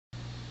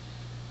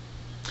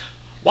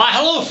Why,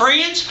 hello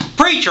friends,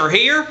 Preacher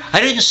here.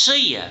 I didn't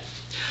see you.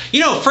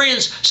 You know,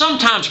 friends,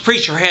 sometimes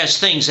Preacher has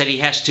things that he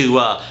has to,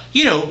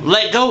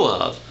 let go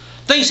of.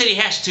 Things that he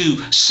has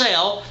to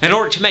sell in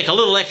order to make a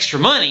little extra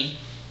money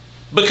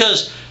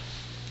because,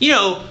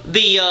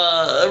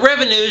 the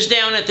revenues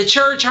down at the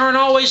church aren't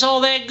always all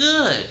that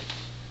good.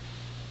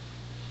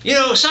 You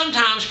know,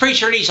 sometimes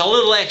Preacher needs a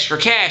little extra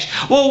cash.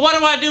 Well, what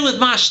do I do with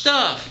my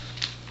stuff?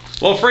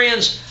 Well,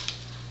 friends,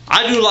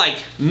 I do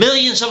like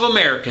millions of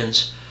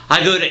Americans.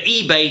 I go to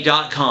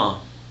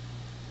eBay.com.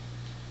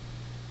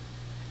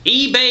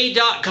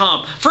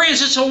 eBay.com.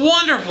 Friends, it's a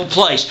wonderful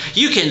place.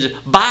 You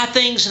can buy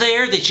things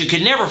there that you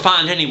could never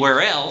find anywhere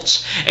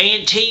else.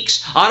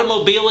 Antiques,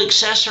 automobile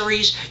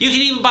accessories. You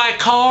can even buy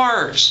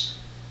cars,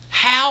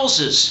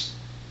 houses.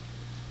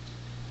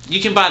 You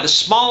can buy the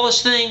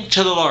smallest thing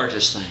to the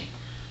largest thing.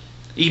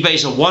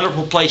 eBay's a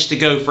wonderful place to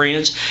go,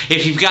 friends.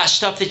 If you've got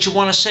stuff that you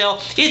want to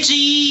sell, it's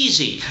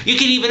easy. You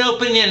can even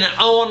open an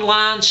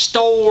online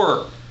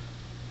store.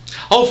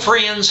 Oh,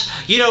 friends,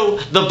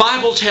 the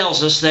Bible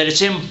tells us that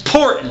it's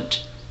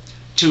important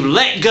to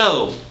let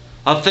go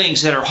of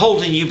things that are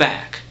holding you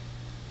back.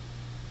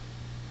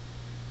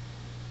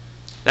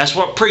 That's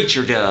what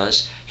Preacher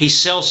does. He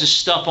sells his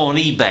stuff on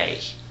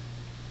eBay.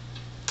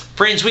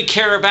 Friends, we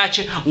care about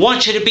you,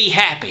 want you to be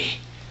happy.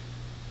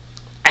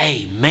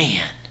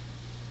 Amen.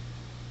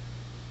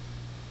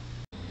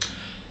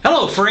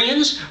 Hello,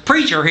 friends.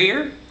 Preacher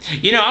here.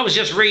 I was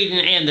just reading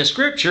in the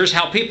scriptures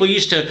how people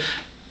used to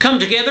come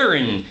together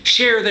and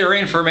share their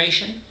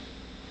information.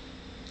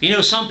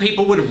 Some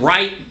people would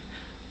write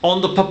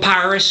on the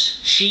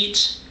papyrus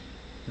sheets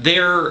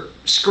their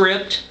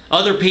script.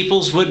 Other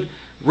peoples would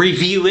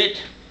review it.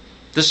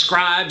 The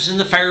scribes and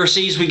the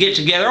Pharisees would get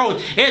together.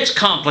 Oh, it's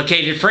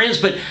complicated, friends,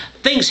 but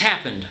things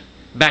happened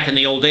back in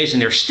the old days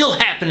and they're still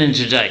happening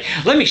today.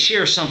 Let me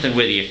share something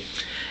with you.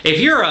 If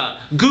you're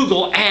a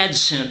Google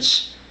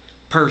AdSense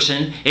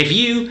person, if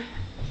you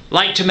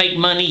like to make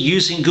money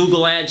using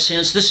Google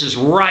AdSense, this is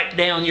right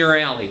down your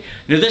alley.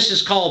 Now, this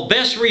is called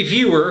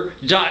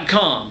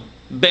bestreviewer.com.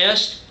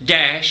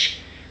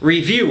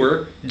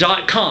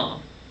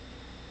 Best-reviewer.com.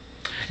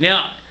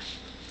 Now,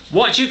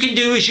 what you can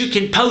do is you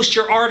can post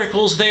your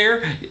articles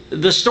there,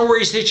 the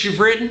stories that you've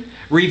written,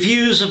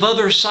 reviews of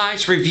other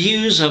sites,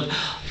 reviews of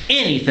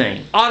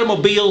anything,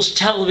 automobiles,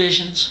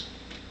 televisions,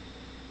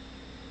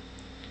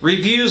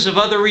 reviews of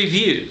other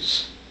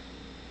reviews.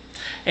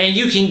 And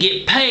you can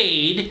get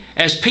paid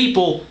as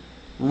people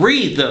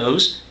read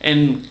those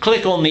and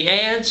click on the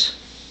ads.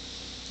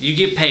 You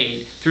get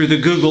paid through the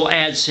Google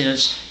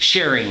AdSense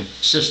sharing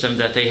system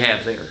that they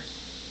have there.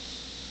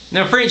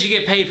 Now, friends, you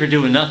get paid for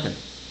doing nothing.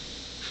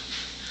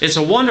 It's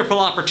a wonderful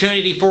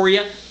opportunity for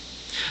you.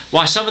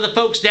 Why, some of the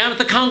folks down at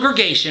the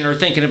congregation are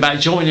thinking about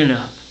joining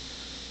up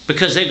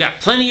because they've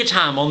got plenty of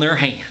time on their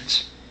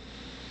hands.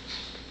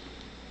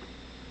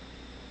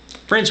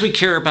 Friends, we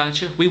care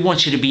about you. We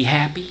want you to be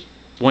happy.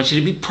 We want you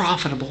to be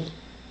profitable.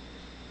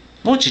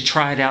 Why don't you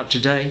try it out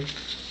today?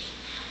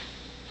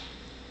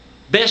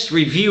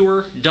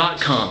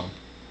 Bestreviewer.com.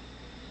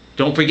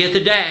 Don't forget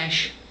the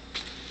dash.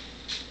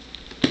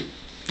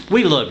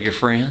 We love you,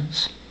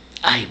 friends.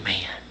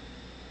 Amen.